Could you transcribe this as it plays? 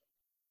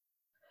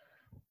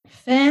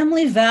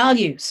Family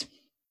values.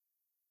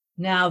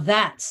 Now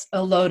that's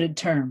a loaded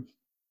term.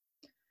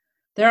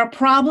 There are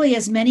probably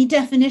as many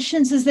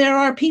definitions as there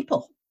are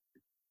people.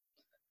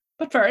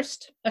 But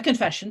first, a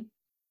confession.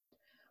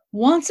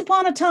 Once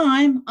upon a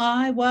time,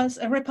 I was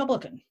a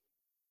Republican.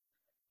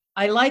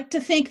 I like to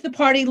think the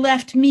party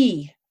left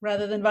me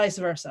rather than vice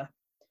versa.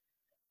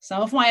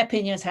 Some of my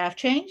opinions have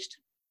changed,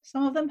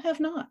 some of them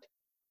have not.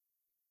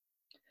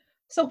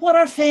 So, what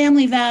are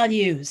family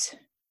values?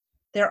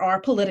 There are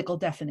political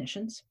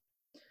definitions.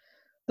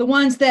 The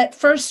ones that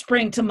first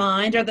spring to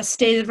mind are the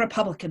stated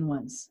Republican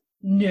ones.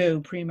 No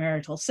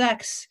premarital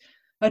sex,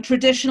 a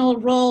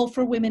traditional role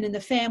for women in the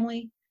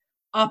family,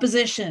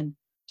 opposition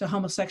to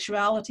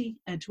homosexuality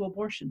and to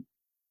abortion.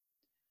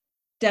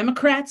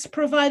 Democrats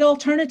provide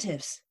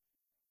alternatives: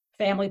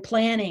 family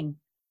planning,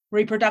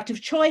 reproductive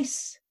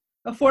choice,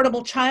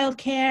 affordable child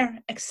care,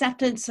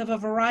 acceptance of a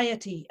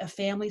variety of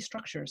family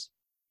structures.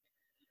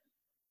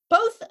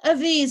 Both of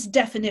these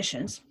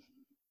definitions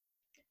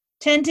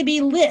tend to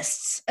be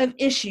lists of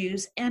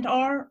issues and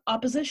are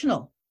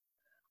oppositional.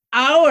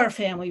 Our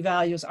family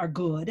values are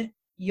good,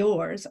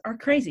 yours are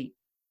crazy.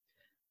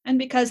 And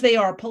because they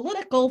are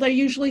political, they're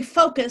usually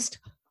focused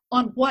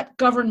on what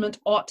government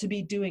ought to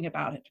be doing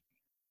about it.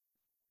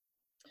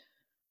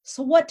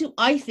 So what do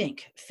I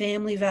think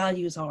family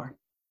values are?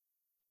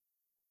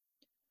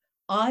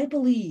 I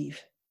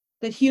believe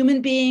that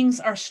human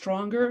beings are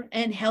stronger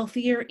and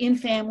healthier in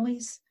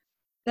families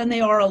than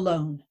they are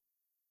alone,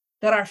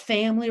 that our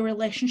family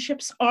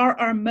relationships are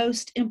our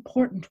most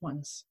important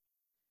ones,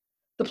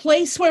 the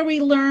place where we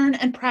learn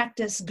and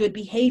practice good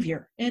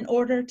behavior in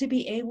order to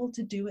be able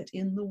to do it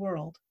in the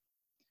world.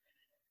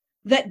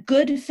 That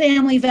good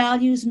family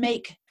values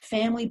make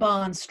family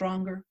bonds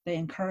stronger. They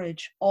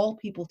encourage all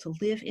people to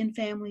live in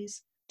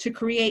families, to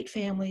create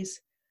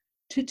families,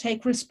 to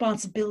take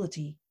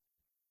responsibility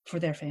for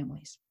their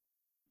families.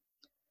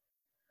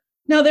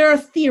 Now, there are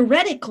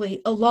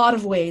theoretically a lot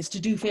of ways to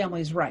do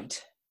families right,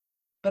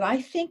 but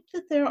I think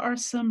that there are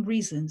some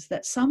reasons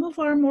that some of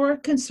our more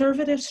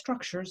conservative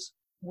structures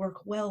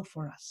work well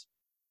for us.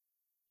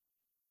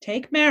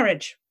 Take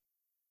marriage.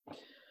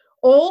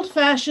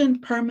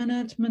 Old-fashioned,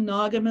 permanent,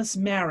 monogamous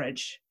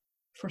marriage,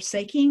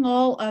 forsaking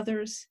all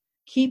others,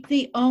 keep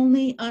thee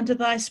only unto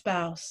thy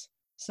spouse,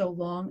 so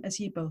long as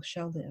ye both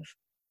shall live.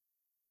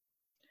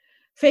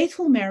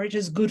 Faithful marriage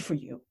is good for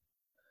you,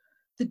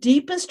 the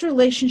deepest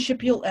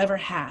relationship you'll ever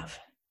have.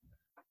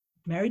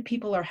 Married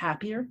people are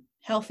happier,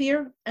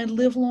 healthier, and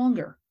live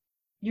longer.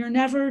 You're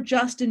never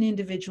just an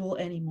individual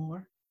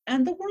anymore,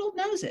 and the world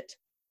knows it.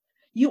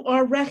 You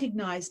are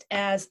recognized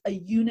as a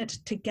unit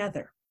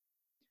together.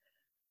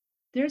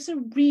 There's a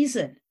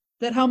reason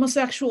that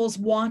homosexuals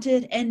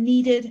wanted and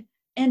needed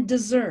and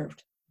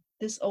deserved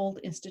this old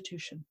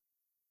institution.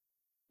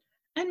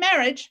 And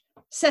marriage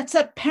sets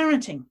up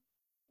parenting.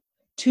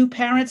 2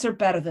 parents are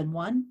better than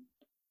 1.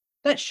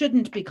 That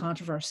shouldn't be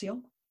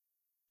controversial.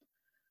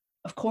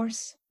 Of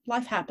course,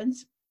 life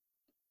happens.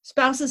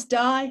 Spouses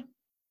die,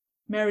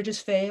 marriages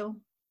fail.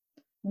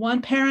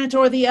 One parent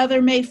or the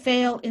other may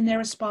fail in their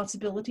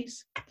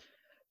responsibilities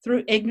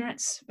through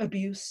ignorance,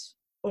 abuse,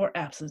 or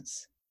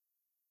absence.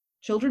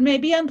 Children may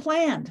be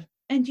unplanned,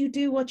 and you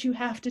do what you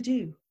have to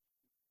do.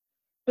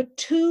 But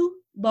 2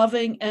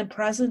 loving and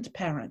present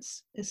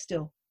parents is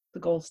still the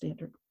gold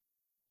standard.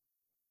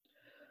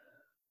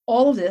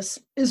 All of this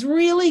is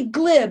really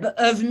glib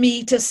of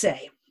me to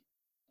say.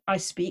 I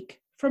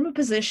speak from a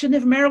position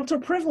of marital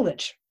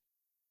privilege.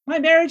 My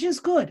marriage is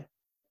good.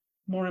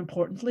 More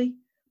importantly,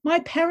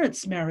 my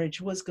parents' marriage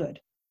was good.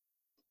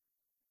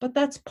 But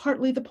that's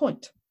partly the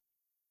point.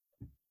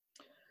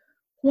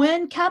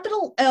 When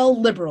capital L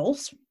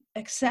liberals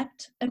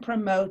accept and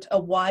promote a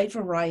wide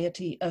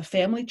variety of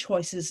family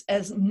choices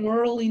as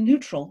morally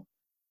neutral,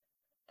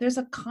 there's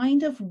a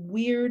kind of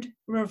weird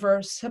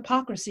reverse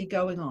hypocrisy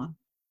going on.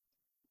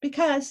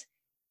 Because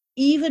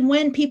even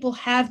when people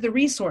have the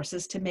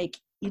resources to make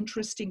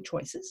interesting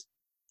choices,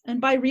 and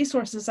by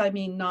resources I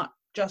mean not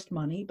just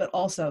money, but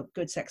also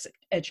good sex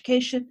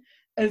education,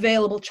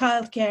 available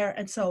childcare,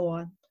 and so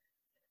on,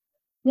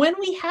 when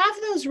we have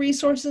those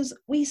resources,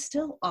 we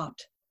still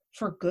opt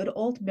for good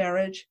old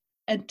marriage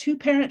and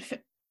 2-parent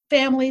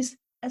families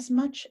as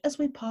much as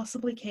we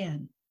possibly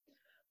can.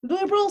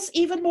 Liberals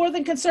even more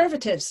than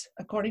conservatives,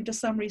 according to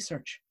some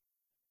research.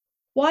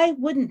 Why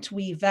wouldn't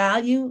we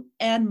value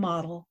and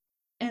model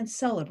and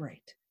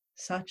celebrate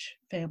such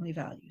family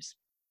values?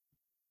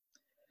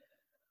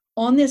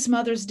 On this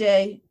Mother's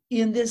Day,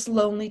 in this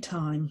lonely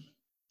time,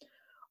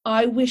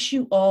 I wish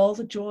you all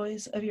the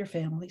joys of your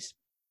families,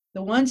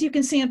 the ones you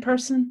can see in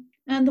person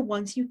and the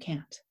ones you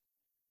can't.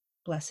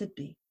 Blessed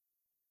be.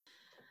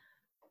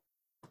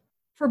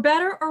 For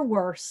better or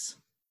worse,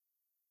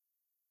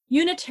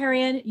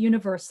 Unitarian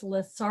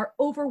Universalists are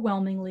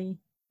overwhelmingly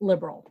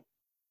liberal.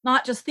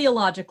 Not just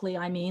theologically,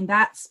 I mean,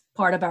 that's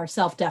part of our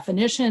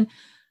self-definition,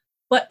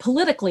 but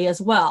politically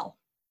as well.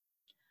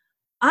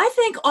 I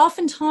think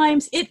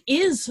oftentimes it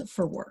is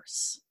for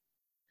worse.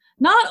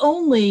 Not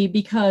only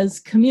because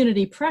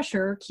community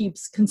pressure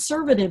keeps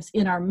conservatives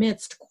in our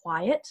midst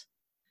quiet,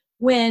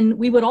 when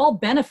we would all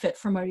benefit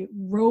from a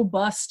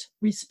robust,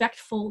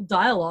 respectful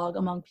dialogue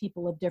among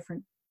people of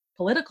different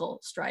political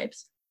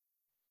stripes.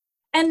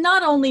 And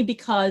not only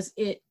because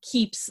it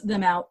keeps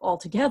them out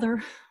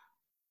altogether,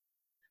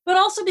 but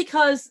also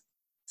because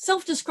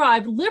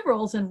self-described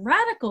liberals and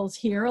radicals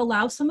here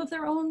allow some of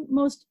their own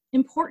most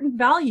important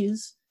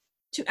values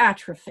to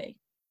atrophy.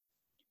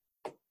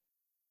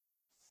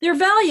 They're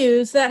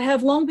values that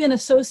have long been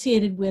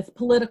associated with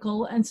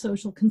political and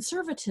social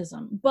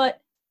conservatism, but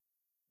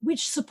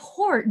which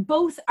support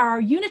both our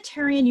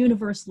Unitarian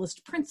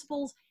Universalist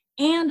principles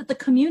and the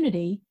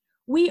community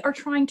we are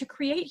trying to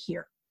create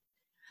here.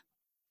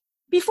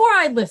 Before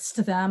I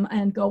list them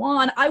and go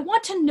on, I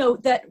want to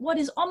note that what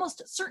is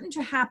almost certain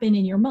to happen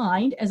in your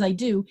mind, as I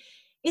do,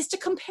 is to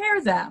compare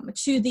them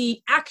to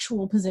the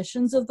actual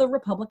positions of the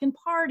Republican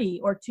Party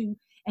or to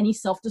any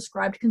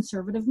self-described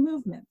conservative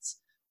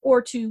movements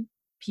or to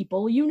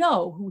people you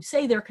know who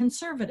say they're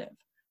conservative.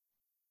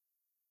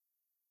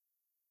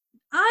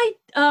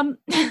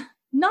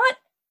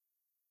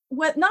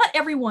 Not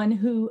everyone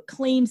who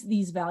claims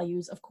these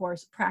values, of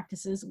course,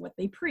 practices what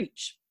they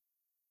preach.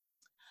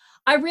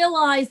 I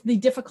realize the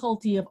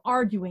difficulty of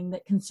arguing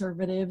that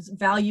conservatives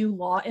value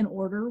law and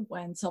order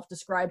when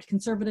self-described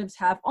conservatives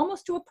have,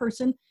 almost to a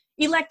person,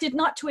 elected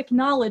not to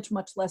acknowledge,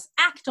 much less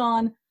act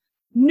on,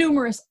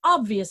 numerous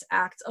obvious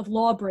acts of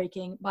law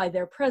breaking by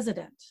their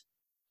president.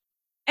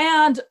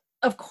 And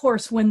of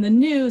course, when the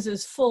news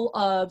is full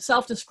of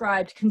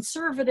self-described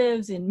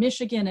conservatives in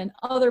Michigan and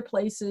other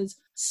places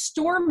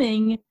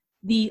storming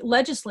the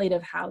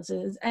legislative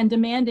houses and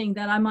demanding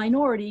that a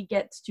minority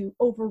gets to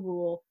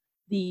overrule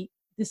the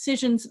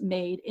decisions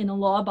made in a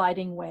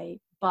law-abiding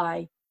way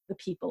by the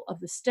people of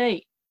the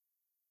state.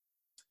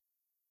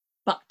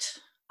 But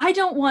I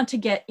don't want to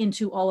get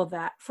into all of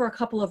that for a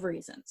couple of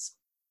reasons.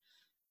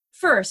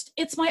 First,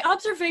 it's my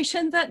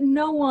observation that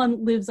no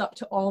one lives up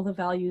to all the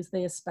values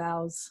they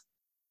espouse.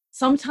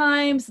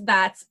 Sometimes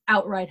that's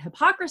outright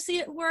hypocrisy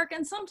at work,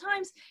 and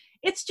sometimes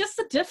it's just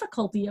the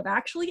difficulty of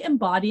actually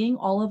embodying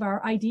all of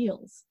our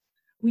ideals.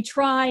 We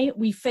try,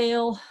 we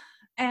fail,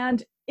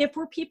 and if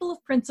we're people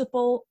of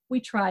principle, we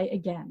try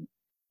again.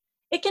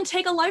 It can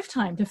take a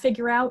lifetime to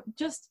figure out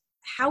just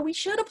how we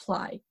should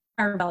apply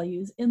our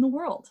values in the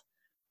world.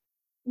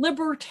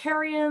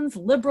 Libertarians,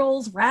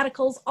 liberals,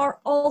 radicals are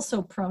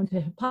also prone to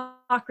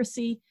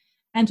hypocrisy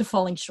and to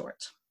falling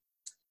short.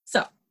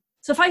 So,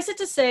 suffice it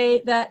to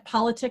say that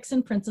politics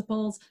and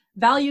principles,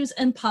 values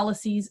and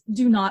policies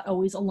do not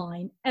always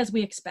align as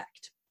we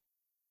expect.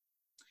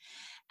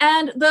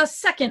 And the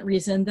second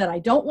reason that I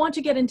don't want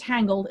to get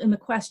entangled in the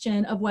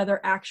question of whether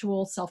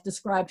actual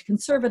self-described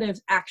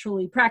conservatives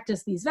actually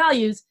practice these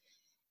values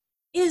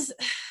is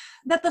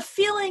that the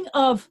feeling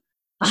of,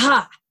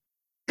 aha,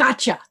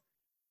 gotcha,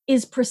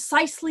 is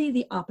precisely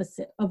the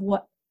opposite of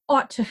what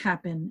ought to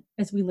happen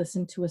as we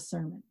listen to a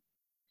sermon.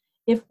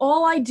 If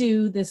all I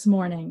do this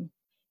morning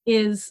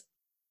is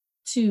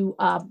to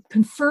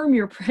confirm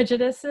your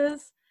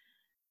prejudices,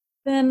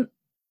 then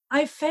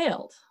I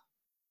failed.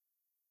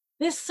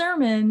 This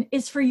sermon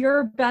is for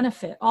your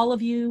benefit, all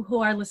of you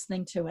who are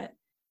listening to it,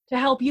 to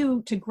help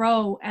you to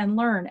grow and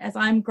learn as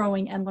I'm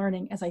growing and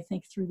learning as I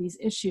think through these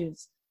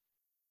issues.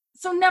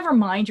 So never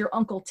mind your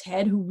Uncle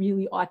Ted who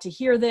really ought to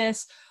hear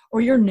this,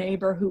 or your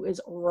neighbor who is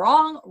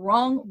wrong,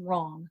 wrong,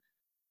 wrong.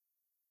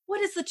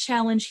 What is the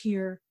challenge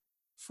here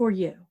for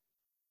you?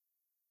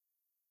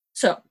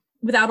 So,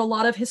 without a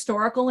lot of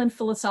historical and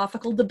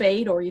philosophical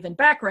debate or even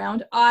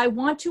background, I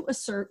want to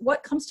assert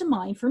what comes to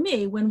mind for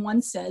me when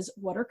one says,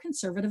 what are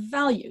conservative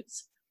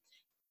values?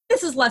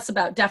 This is less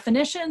about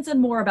definitions and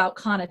more about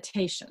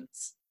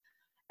connotations.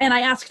 And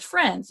I asked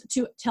friends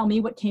to tell me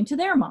what came to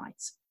their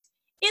minds.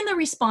 In the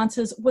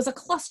responses was a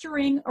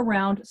clustering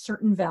around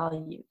certain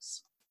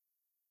values.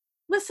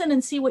 Listen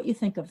and see what you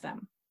think of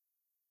them.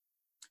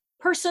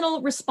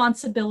 Personal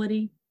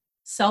responsibility,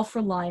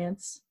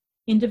 self-reliance,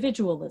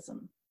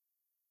 individualism.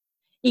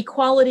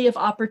 Equality of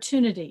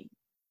opportunity,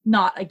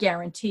 not a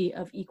guarantee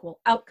of equal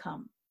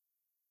outcome.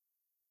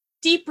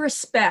 Deep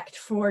respect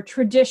for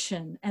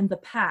tradition and the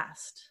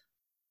past.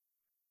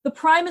 The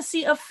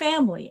primacy of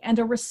family and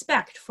a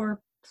respect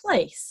for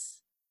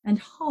place and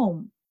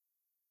home.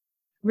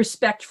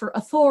 Respect for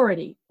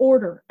authority,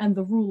 order, and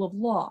the rule of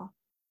law.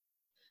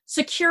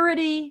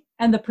 Security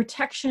and the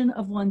protection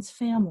of one's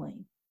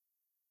family.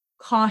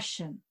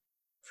 Caution,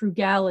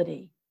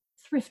 frugality,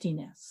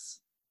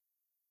 thriftiness.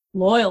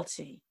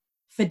 Loyalty,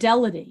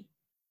 fidelity,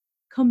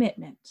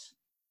 commitment,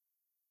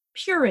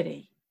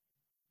 purity,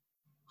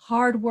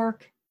 hard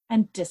work,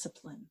 and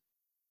discipline.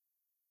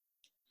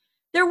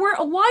 There were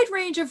a wide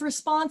range of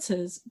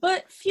responses,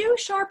 but few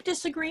sharp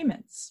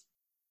disagreements.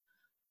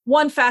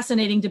 One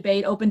fascinating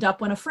debate opened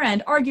up when a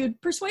friend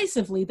argued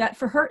persuasively that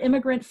for her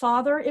immigrant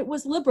father, it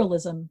was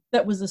liberalism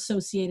that was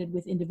associated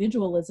with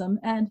individualism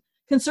and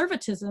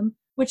conservatism,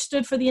 which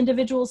stood for the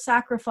individual's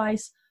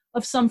sacrifice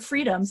of some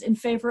freedoms in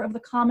favor of the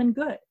common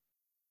good.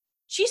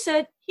 She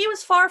said he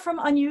was far from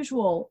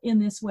unusual in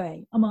this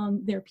way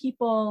among their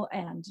people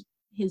and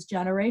his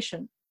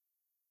generation.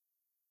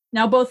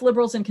 Now, both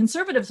liberals and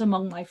conservatives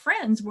among my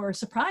friends were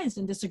surprised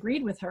and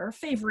disagreed with her,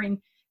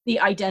 favoring the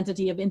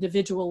identity of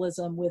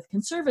individualism with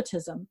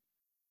conservatism.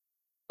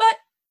 But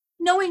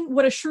knowing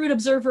what a shrewd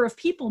observer of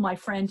people my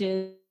friend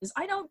is,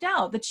 I don't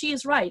doubt that she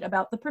is right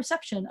about the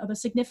perception of a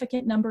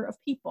significant number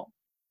of people.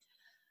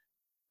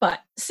 But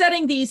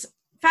setting these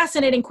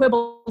fascinating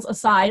quibbles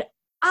aside,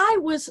 I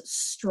was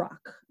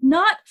struck,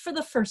 not for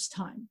the first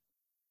time,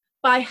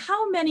 by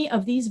how many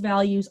of these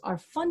values are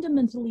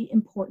fundamentally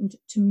important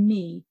to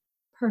me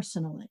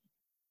personally.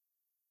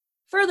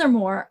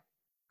 Furthermore,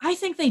 I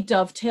think they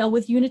dovetail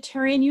with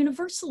Unitarian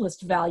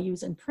Universalist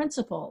values and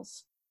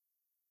principles.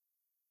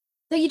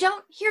 Though you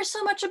don't hear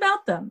so much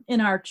about them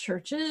in our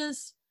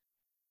churches,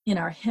 in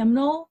our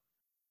hymnal,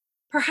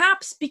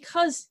 perhaps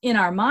because in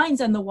our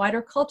minds and the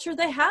wider culture,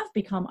 they have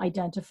become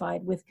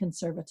identified with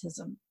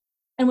conservatism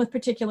and with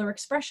particular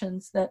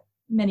expressions that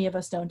many of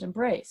us don't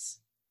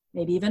embrace,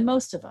 maybe even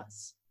most of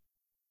us.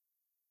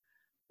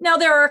 Now,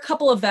 there are a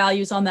couple of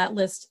values on that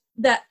list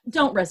that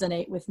don't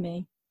resonate with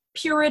me.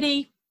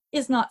 Purity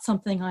is not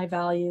something I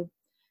value,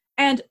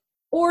 and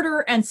order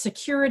and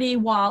security,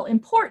 while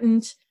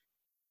important,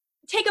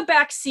 take a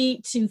back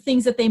seat to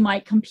things that they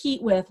might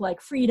compete with,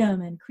 like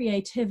freedom and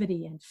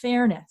creativity and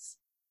fairness.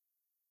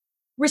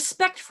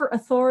 Respect for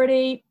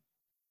authority,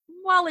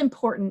 while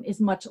important, is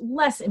much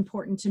less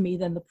important to me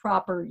than the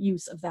proper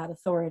use of that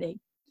authority.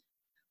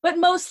 But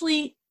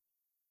mostly,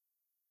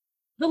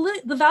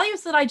 the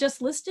values that I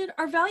just listed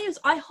are values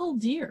I hold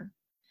dear.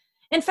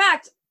 In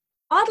fact,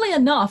 oddly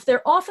enough,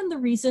 they're often the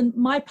reason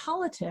my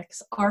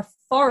politics are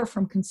far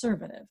from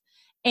conservative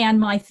and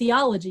my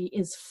theology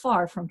is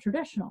far from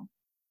traditional.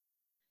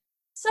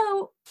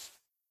 So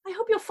I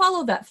hope you'll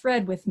follow that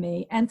thread with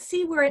me and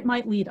see where it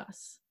might lead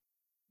us.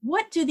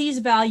 What do these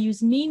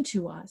values mean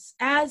to us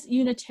as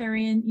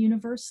Unitarian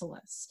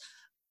Universalists,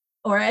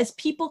 or as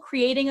people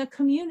creating a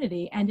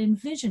community and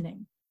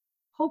envisioning,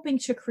 hoping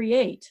to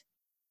create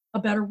a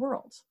better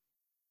world?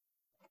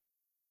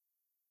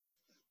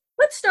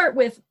 Let's start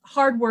with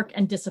hard work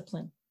and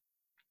discipline.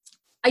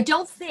 I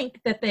don't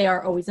think that they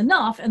are always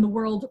enough, and the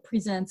world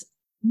presents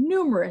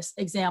numerous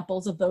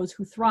examples of those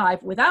who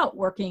thrive without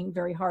working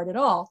very hard at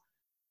all,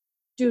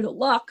 due to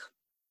luck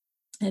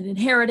and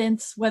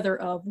inheritance, whether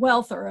of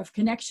wealth or of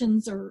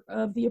connections or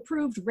of the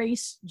approved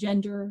race,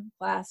 gender,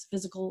 class,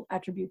 physical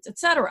attributes,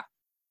 etc.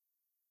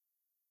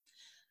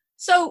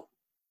 So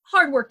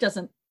hard work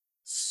doesn't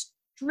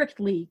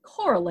strictly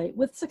correlate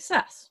with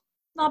success,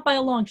 not by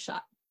a long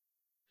shot.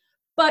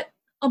 But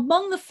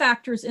among the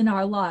factors in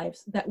our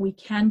lives that we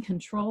can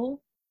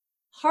control,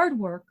 hard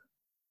work,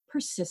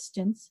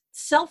 persistence,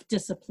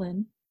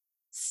 self-discipline,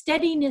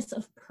 steadiness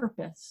of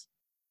purpose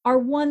are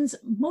ones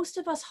most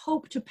of us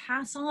hope to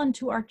pass on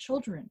to our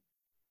children.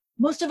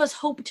 Most of us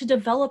hope to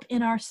develop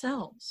in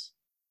ourselves,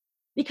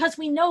 because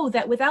we know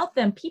that without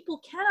them, people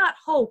cannot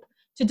hope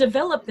to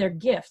develop their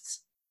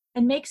gifts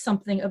and make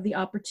something of the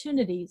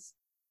opportunities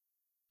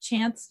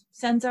chance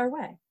sends our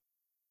way.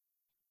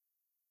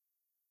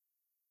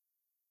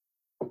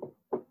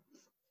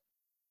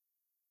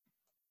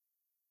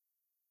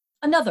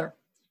 Another,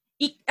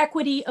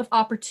 equity of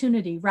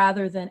opportunity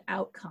rather than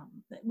outcome.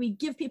 That we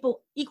give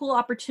people equal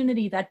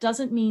opportunity, that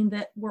doesn't mean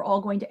that we're all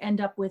going to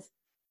end up with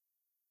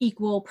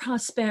equal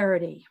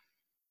prosperity.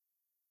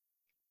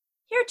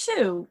 Here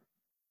too,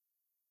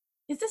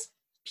 is this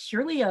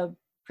purely a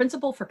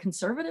principle for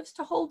conservatives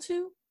to hold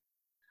to?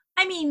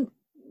 I mean,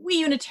 we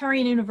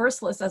Unitarian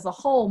Universalists as a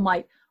whole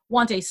might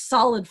want a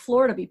solid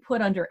floor to be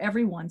put under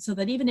everyone so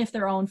that even if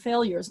their own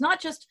failures,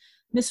 not just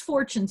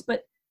misfortunes,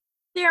 but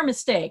their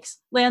mistakes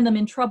land them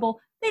in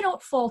trouble, they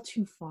don't fall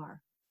too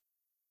far.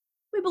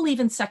 We believe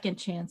in second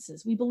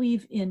chances. We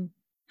believe in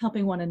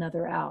helping one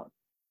another out.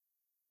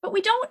 But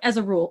we don't, as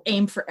a rule,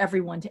 aim for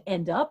everyone to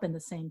end up in the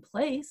same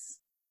place.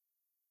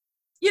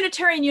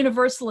 Unitarian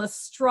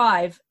Universalists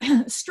strive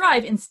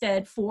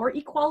instead for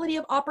equality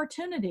of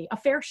opportunity, a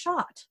fair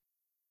shot,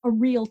 a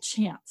real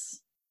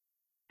chance,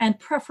 and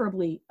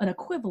preferably an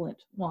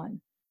equivalent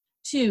one,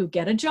 to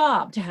get a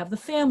job, to have the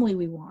family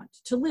we want,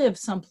 to live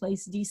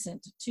someplace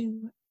decent,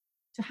 to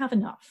have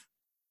enough.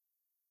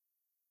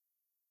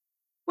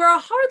 Where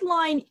a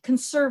hardline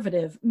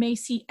conservative may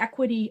see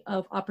equity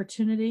of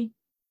opportunity,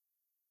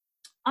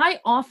 I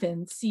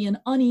often see an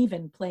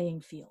uneven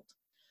playing field.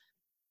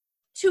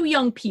 Two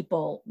young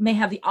people may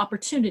have the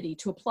opportunity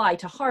to apply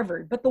to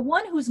Harvard, but the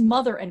one whose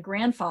mother and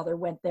grandfather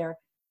went there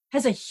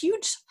has a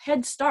huge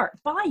head start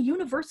by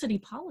university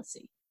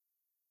policy.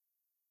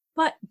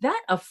 But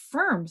that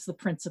affirms the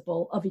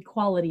principle of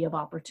equality of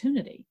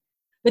opportunity.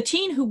 The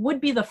teen who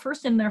would be the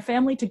first in their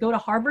family to go to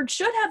Harvard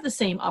should have the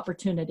same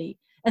opportunity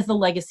as the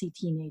legacy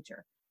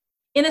teenager.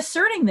 In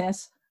asserting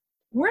this,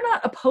 we're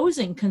not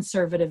opposing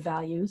conservative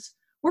values,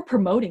 we're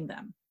promoting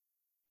them.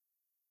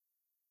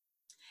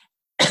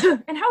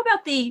 And how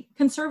about the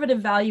conservative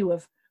value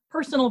of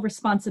personal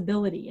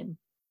responsibility and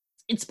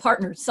its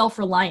partner,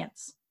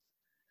 self-reliance?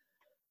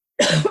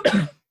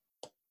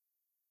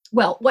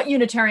 Well, what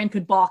Unitarian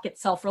could balk at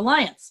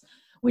self-reliance,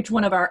 which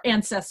one of our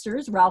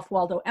ancestors, Ralph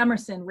Waldo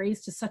Emerson,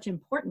 raised to such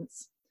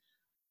importance?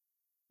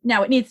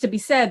 Now, it needs to be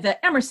said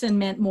that Emerson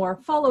meant more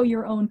follow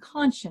your own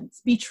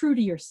conscience, be true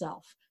to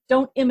yourself,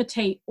 don't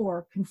imitate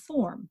or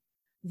conform,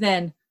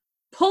 than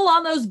pull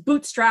on those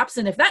bootstraps,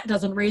 and if that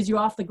doesn't raise you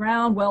off the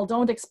ground, well,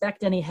 don't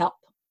expect any help.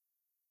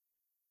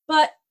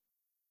 But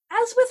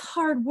as with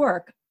hard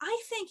work,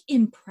 I think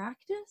in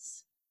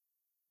practice,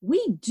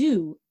 we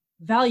do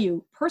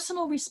value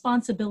personal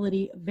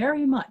responsibility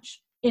very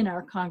much in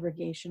our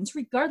congregations,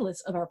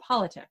 regardless of our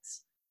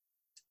politics.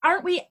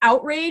 Aren't we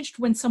outraged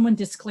when someone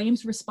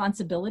disclaims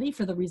responsibility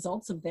for the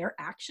results of their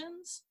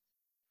actions?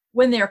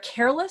 When they're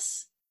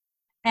careless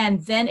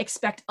and then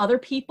expect other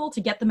people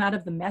to get them out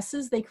of the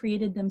messes they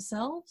created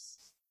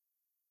themselves?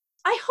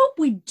 I hope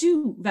we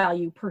do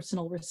value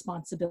personal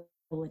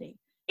responsibility.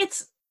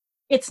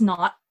 It's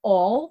not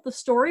all the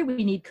story.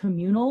 We need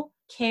communal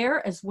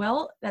care as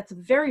well. That's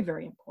very,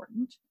 very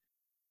important.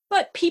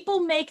 But people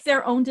make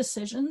their own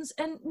decisions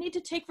and need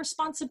to take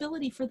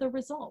responsibility for the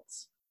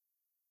results.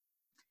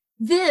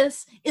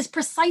 This is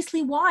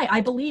precisely why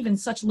I believe in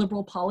such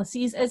liberal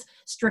policies as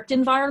strict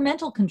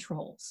environmental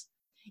controls.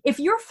 If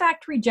your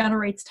factory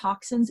generates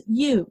toxins,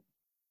 you,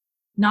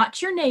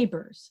 not your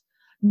neighbors,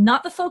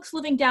 not the folks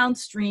living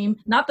downstream,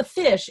 not the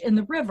fish in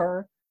the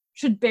river,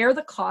 should bear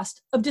the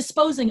cost of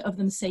disposing of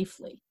them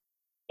safely.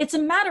 It's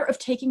a matter of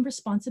taking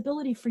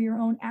responsibility for your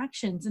own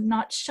actions and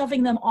not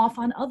shoving them off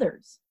on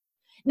others.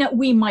 Now,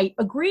 we might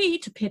agree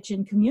to pitch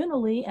in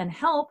communally and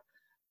help,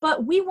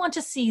 but we want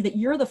to see that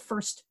you're the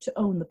first to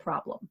own the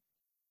problem.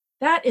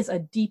 That is a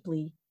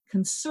deeply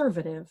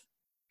conservative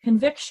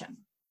conviction.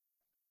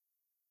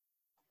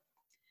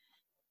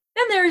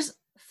 Then there's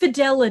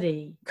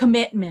fidelity,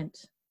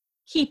 commitment,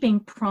 keeping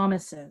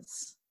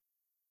promises.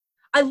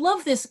 I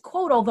love this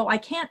quote, although I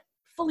can't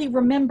fully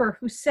remember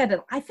who said it.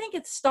 I think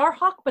it's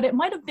Starhawk, but it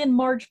might have been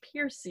Marge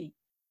Piercy,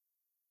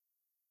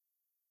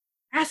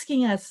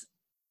 asking us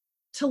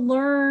to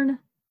learn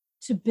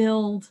to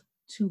build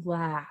to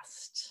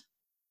last.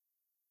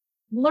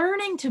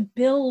 Learning to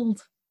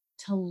build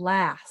to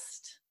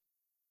last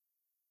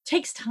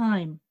takes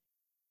time.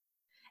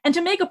 And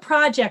to make a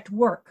project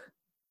work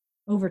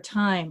over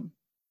time,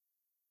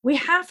 we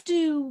have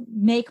to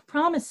make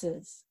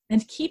promises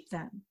and keep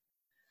them.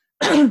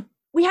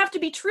 We have to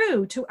be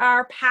true to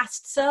our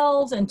past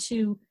selves and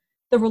to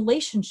the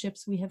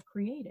relationships we have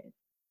created.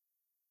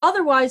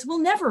 Otherwise, we'll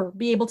never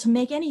be able to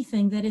make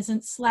anything that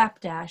isn't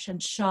slapdash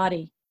and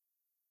shoddy.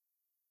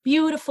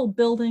 Beautiful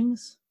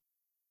buildings,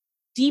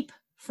 deep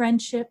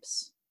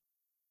friendships,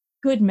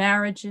 good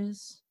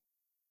marriages,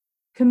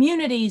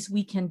 communities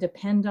we can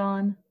depend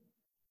on.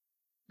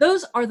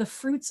 Those are the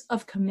fruits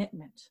of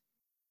commitment.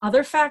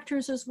 Other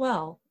factors as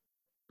well,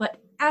 but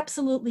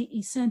absolutely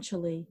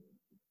essentially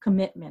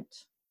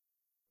commitment.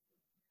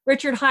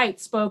 Richard Haidt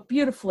spoke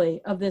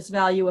beautifully of this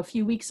value a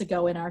few weeks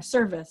ago in our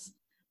service,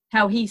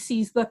 how he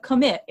sees the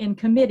commit in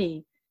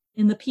committee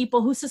in the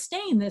people who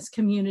sustain this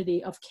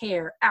community of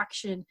care,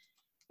 action,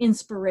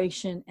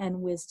 inspiration,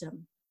 and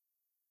wisdom.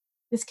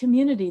 This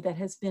community that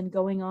has been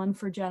going on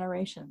for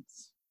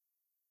generations.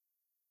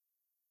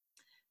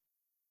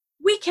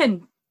 We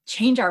can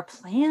change our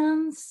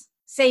plans,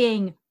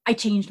 saying, I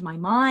changed my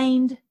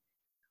mind.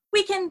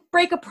 We can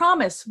break a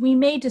promise we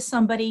made to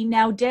somebody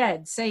now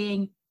dead,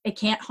 saying, it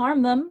can't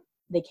harm them,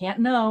 they can't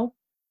know.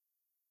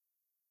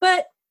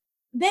 But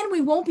then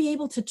we won't be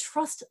able to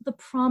trust the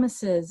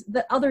promises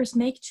that others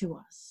make to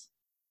us,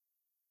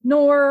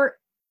 nor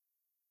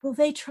will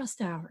they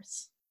trust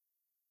ours.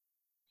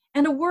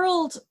 And a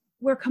world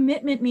where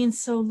commitment means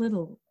so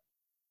little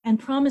and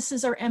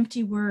promises are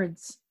empty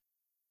words,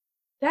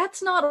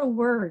 that's not a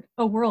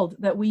world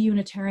that we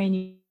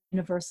Unitarian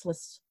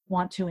Universalists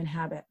want to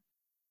inhabit.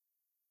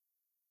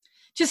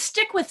 To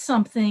stick with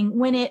something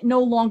when it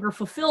no longer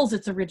fulfills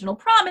its original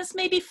promise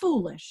may be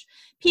foolish.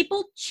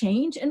 People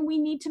change and we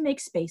need to make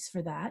space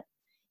for that.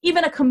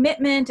 Even a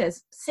commitment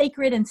as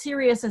sacred and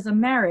serious as a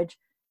marriage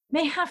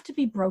may have to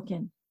be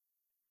broken.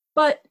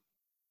 But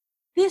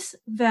this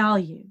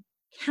value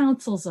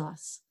counsels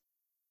us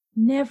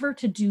never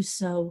to do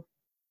so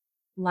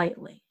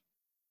lightly.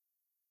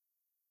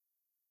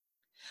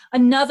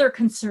 Another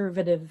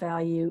conservative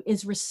value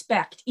is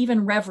respect,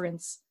 even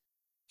reverence,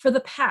 for the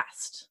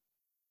past.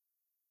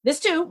 This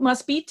too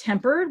must be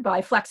tempered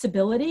by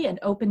flexibility and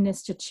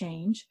openness to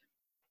change.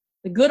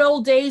 The good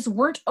old days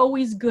weren't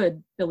always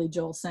good, Billy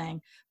Joel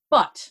sang,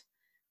 but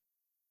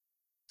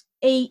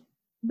the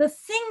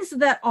things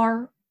that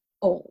are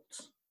old,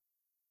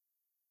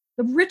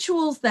 the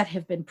rituals that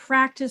have been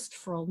practiced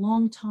for a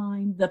long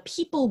time, the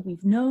people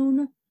we've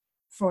known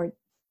for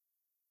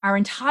our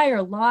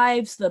entire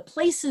lives, the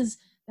places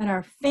that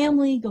our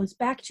family goes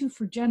back to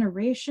for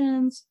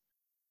generations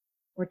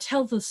or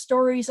tells the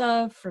stories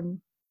of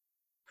from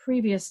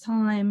previous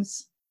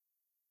times.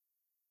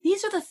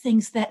 These are the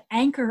things that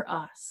anchor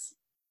us.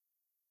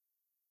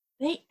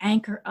 They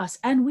anchor us,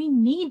 and we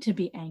need to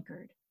be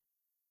anchored.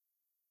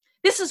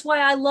 This is why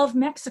I love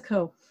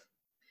Mexico,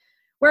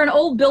 where an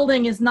old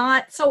building is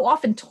not so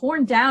often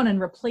torn down and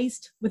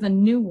replaced with a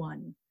new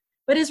one,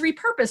 but is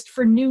repurposed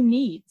for new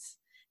needs.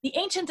 The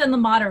ancient and the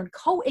modern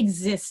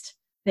coexist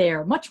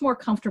there much more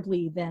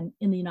comfortably than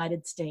in the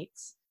United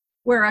States,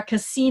 where a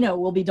casino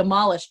will be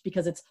demolished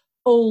because it's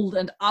old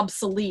and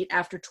obsolete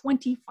after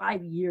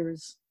 25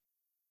 years.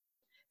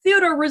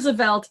 Theodore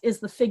Roosevelt is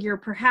the figure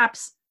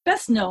perhaps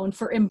best known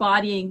for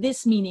embodying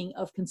this meaning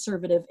of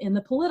conservative in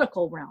the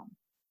political realm,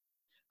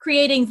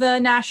 creating the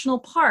national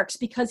parks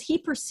because he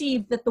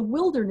perceived that the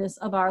wilderness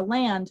of our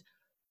land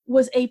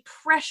was a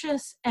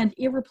precious and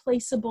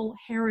irreplaceable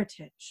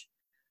heritage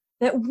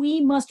that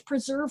we must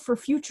preserve for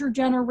future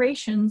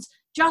generations,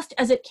 just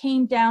as it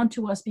came down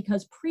to us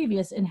because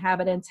previous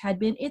inhabitants had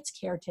been its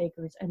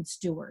caretakers and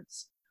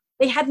stewards.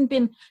 They hadn't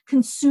been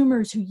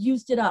consumers who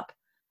used it up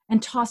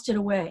and tossed it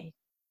away.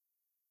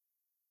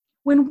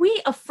 When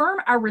we affirm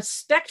our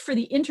respect for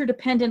the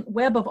interdependent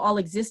web of all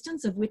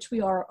existence of which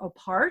we are a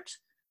part,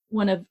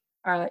 one of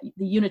the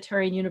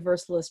Unitarian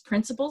Universalist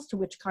principles to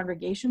which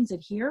congregations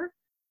adhere,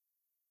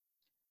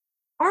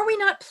 are we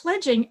not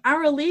pledging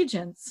our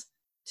allegiance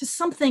to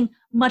something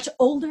much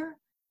older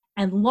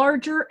and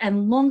larger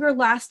and longer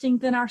lasting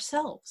than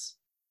ourselves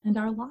and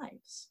our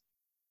lives?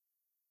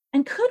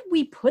 And could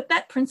we put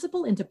that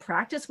principle into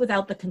practice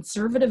without the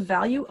conservative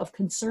value of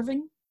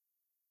conserving,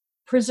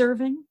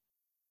 preserving,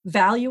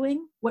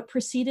 valuing what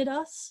preceded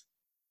us?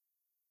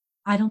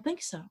 I don't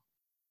think so.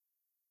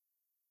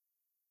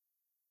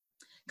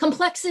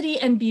 Complexity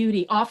and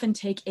beauty often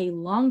take a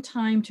long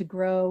time to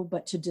grow,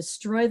 but to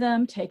destroy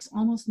them takes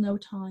almost no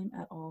time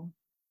at all.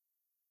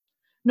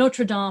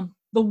 Notre Dame,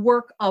 the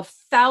work of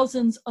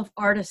thousands of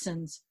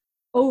artisans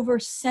over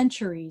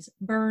centuries,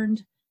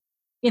 burned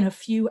in a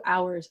few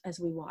hours as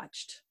we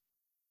watched.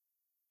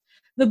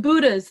 The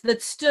Buddhas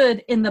that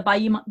stood in the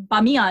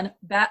Bamiyan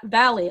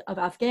Valley of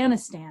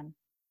Afghanistan,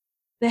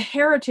 the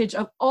heritage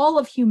of all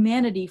of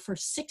humanity for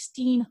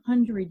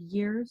 1,600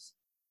 years,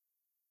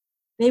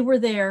 they were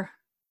there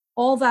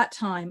all that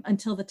time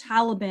until the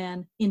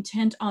Taliban,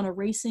 intent on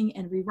erasing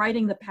and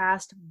rewriting the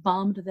past,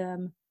 bombed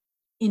them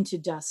into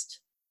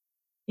dust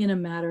in a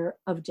matter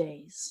of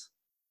days.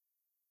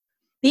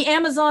 The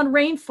Amazon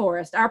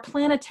rainforest, our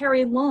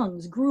planetary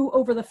lungs, grew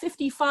over the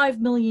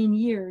 55 million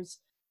years,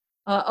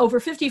 over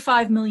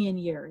 55 million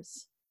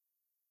years.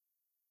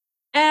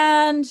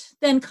 And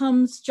then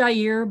comes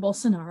Jair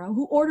Bolsonaro,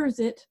 who orders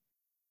it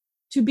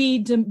to be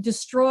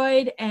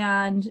destroyed,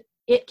 and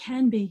it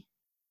can be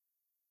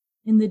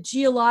in the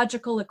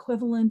geological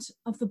equivalent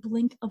of the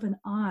blink of an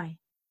eye.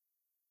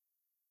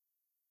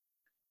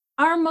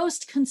 Our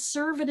most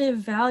conservative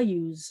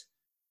values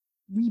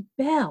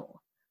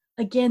rebel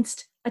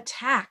against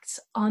attacks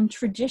on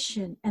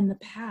tradition and the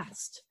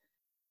past.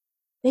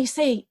 They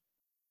say,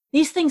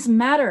 these things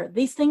matter,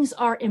 these things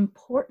are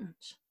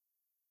important.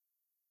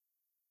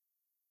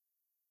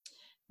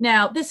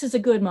 Now, this is a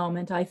good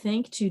moment, I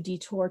think, to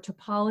detour to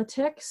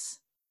politics,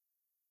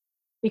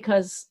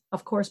 because,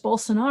 of course,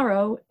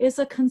 Bolsonaro is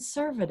a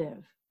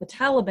conservative. The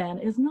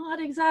Taliban is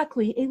not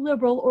exactly a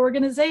liberal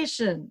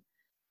organization.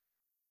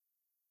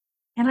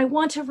 And I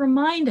want to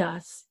remind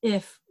us,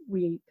 if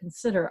we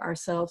consider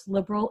ourselves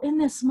liberal in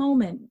this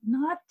moment,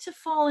 not to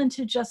fall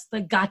into just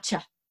the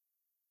gotcha,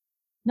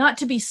 not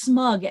to be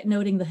smug at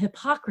noting the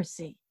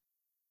hypocrisy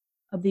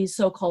of these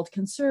so-called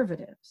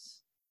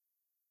conservatives.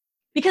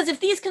 Because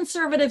if these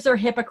conservatives are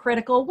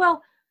hypocritical,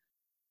 well,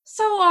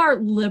 so are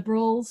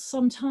liberals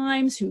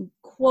sometimes, who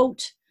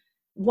quote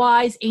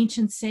wise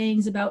ancient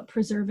sayings about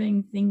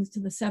preserving things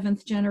to the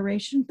seventh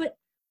generation, but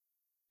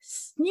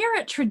sneer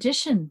at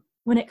tradition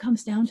when it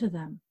comes down to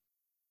them.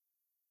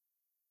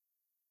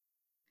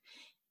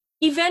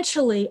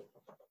 Eventually,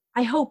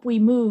 I hope we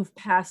move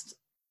past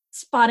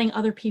spotting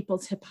other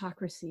people's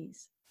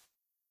hypocrisies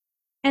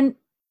and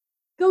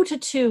go to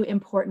two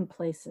important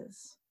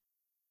places.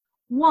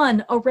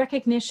 One, a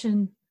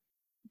recognition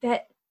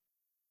that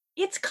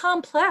it's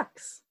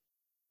complex,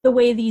 the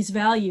way these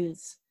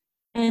values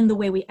and the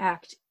way we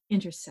act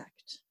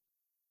intersect.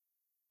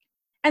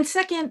 And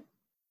second,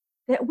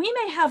 that we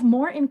may have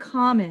more in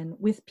common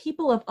with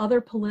people of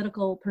other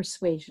political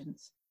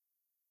persuasions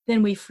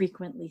than we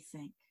frequently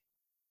think.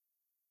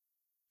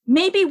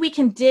 Maybe we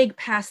can dig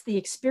past the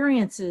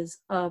experiences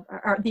of,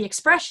 or the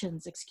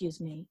expressions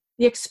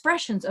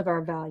of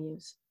our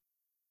values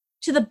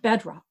to the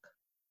bedrock,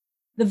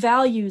 the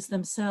values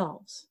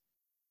themselves,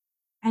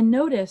 and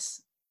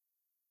notice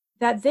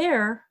that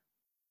there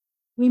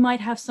we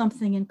might have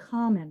something in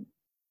common.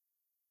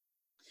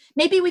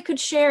 Maybe we could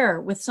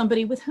share with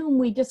somebody with whom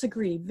we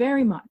disagree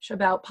very much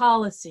about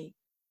policy,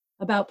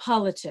 about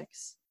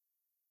politics.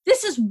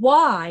 This is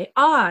why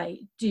I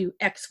do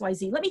X, Y,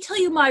 Z. Let me tell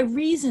you my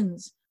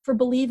reasons for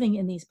believing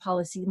in these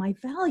policies, my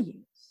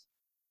values.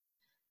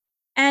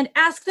 And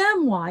ask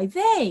them why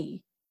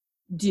they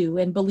do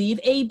and believe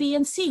A, B,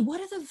 and C. What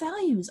are the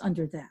values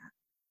under that?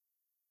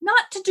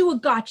 Not to do a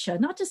gotcha,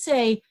 not to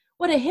say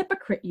what a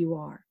hypocrite you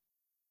are,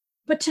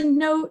 but to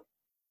note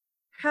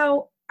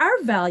how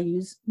our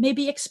values may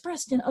be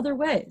expressed in other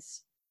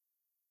ways,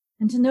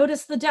 and to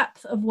notice the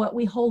depth of what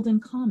we hold in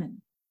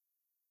common.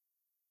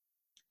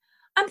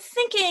 I'm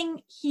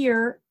thinking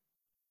here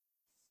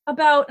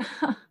about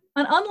an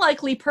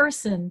unlikely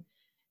person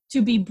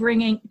to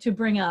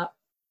bring up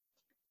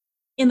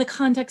in the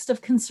context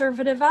of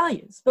conservative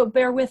values, but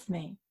bear with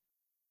me.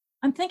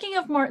 I'm thinking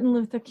of Martin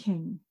Luther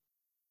King,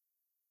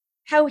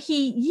 how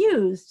he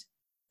used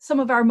some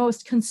of our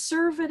most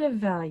conservative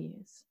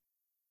values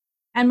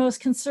and most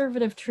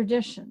conservative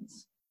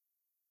traditions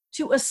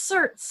to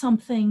assert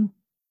something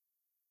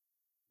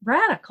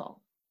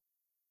radical.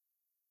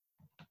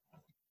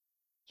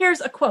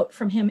 Here's a quote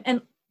from him,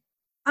 and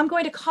I'm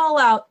going to call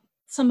out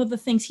some of the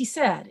things he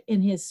said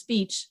in his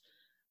speech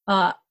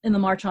in the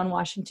March on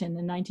Washington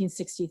in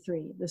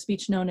 1963, the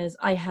speech known as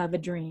I Have a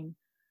Dream.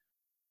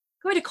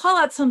 I'm going to call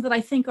out some that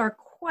I think are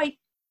quite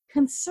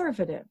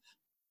conservative.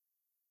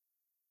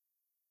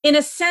 In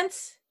a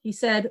sense, he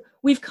said,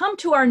 we've come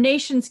to our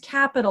nation's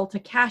capital to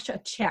cash a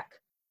check.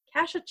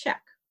 Cash a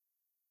check.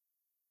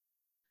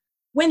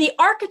 When the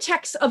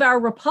architects of our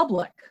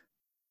republic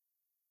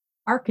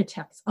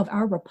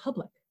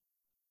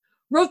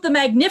wrote the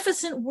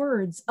magnificent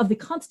words of the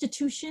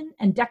Constitution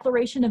and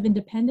Declaration of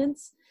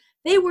Independence,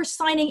 they were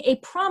signing a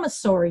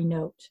promissory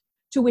note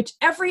to which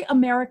every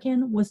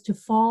American was to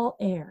fall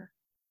heir.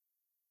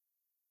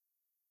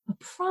 A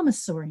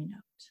promissory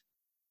note,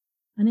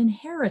 an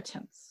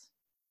inheritance.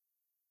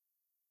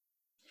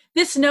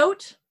 This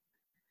note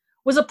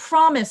was a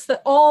promise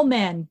that all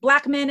men,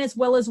 black men as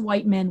well as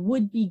white men,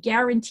 would be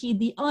guaranteed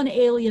the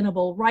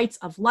unalienable rights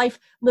of life,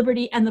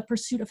 liberty, and the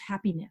pursuit of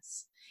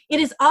happiness. It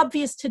is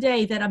obvious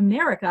today that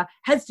America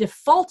has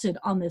defaulted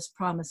on this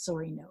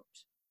promissory note.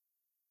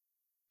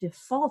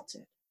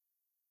 Defaulted.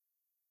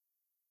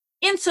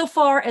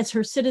 Insofar as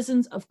her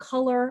citizens of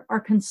color are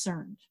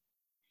concerned.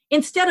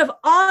 Instead of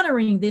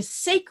honoring this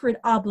sacred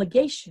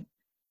obligation,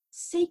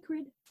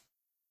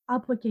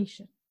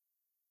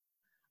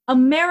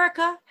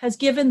 America has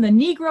given the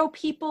Negro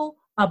people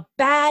a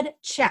bad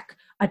check,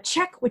 a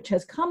check which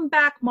has come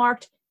back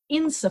marked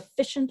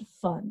insufficient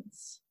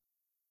funds.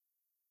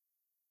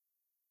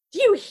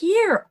 Do you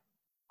hear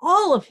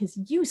all of his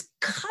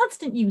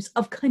constant use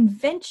of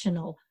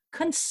conventional,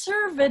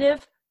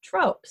 conservative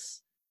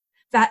tropes?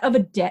 That of a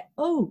debt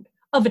owed,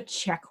 of a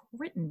check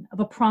written, of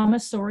a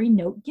promissory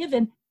note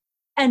given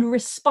and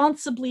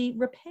responsibly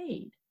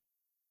repaid.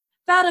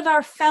 That of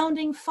our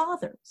founding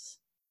fathers.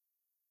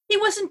 He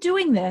wasn't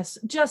doing this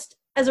just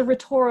as a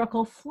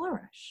rhetorical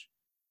flourish.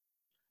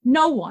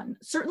 No one,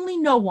 certainly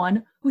no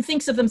one who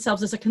thinks of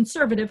themselves as a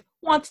conservative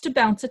wants to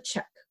bounce a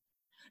check.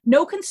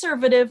 No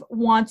conservative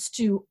wants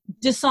to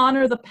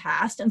dishonor the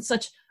past and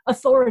such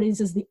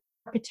authorities as the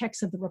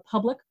architects of the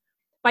Republic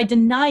by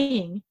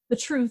denying the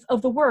truth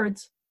of the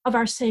words of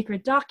our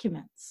sacred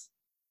documents.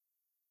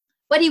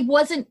 But he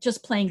wasn't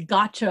just playing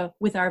gotcha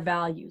with our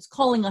values,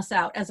 calling us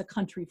out as a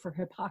country for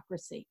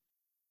hypocrisy.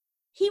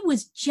 He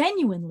was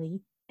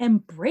genuinely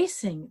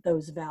embracing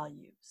those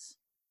values.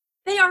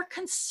 They are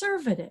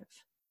conservative.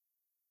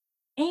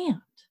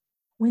 And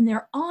when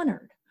they're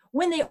honored,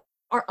 when they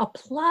are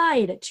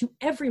applied to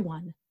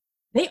everyone,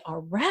 they are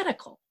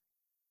radical.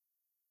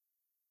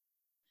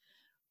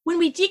 When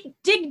we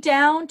dig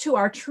down to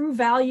our true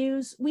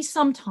values, we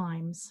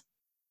sometimes,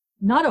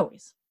 not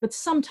always, but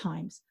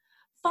sometimes,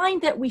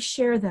 find that we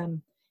share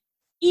them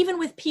even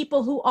with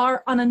people who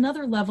are on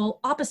another level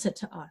opposite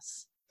to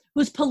us,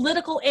 whose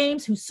political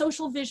aims, whose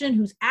social vision,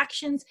 whose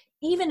actions,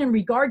 even in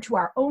regard to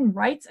our own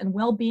rights and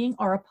well-being,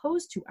 are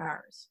opposed to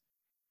ours,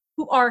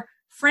 who are,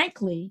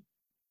 frankly,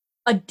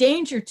 a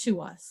danger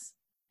to us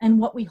and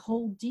what we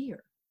hold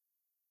dear.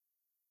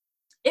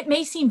 It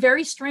may seem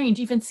very strange,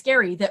 even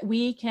scary, that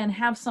we can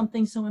have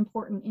something so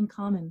important in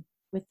common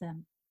with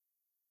them.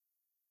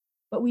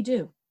 But we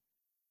do.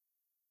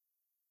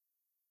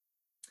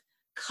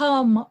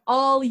 Come,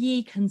 all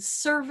ye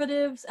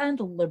conservatives and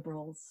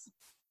liberals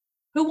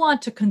who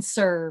want to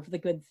conserve the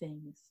good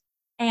things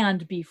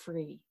and be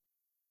free.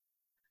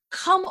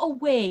 Come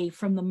away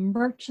from the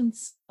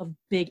merchants of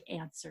big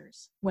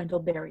answers, Wendell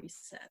Berry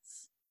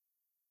says.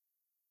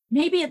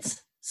 Maybe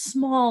it's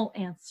small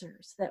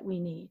answers that we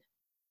need.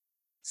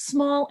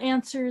 Small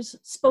answers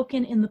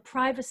spoken in the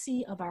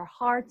privacy of our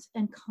hearts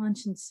and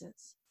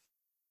consciences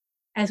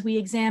as we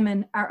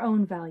examine our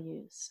own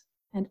values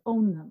and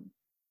own them.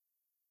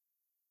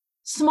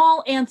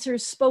 Small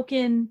answers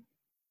spoken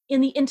in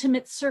the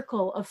intimate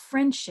circle of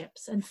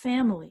friendships and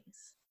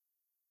families.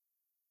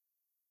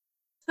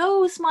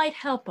 Those might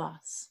help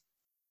us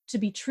to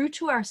be true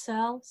to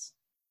ourselves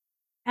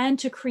and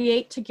to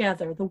create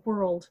together the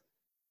world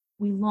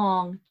we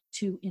long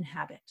to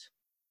inhabit.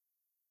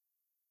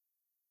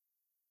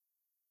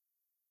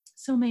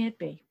 So may it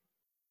be.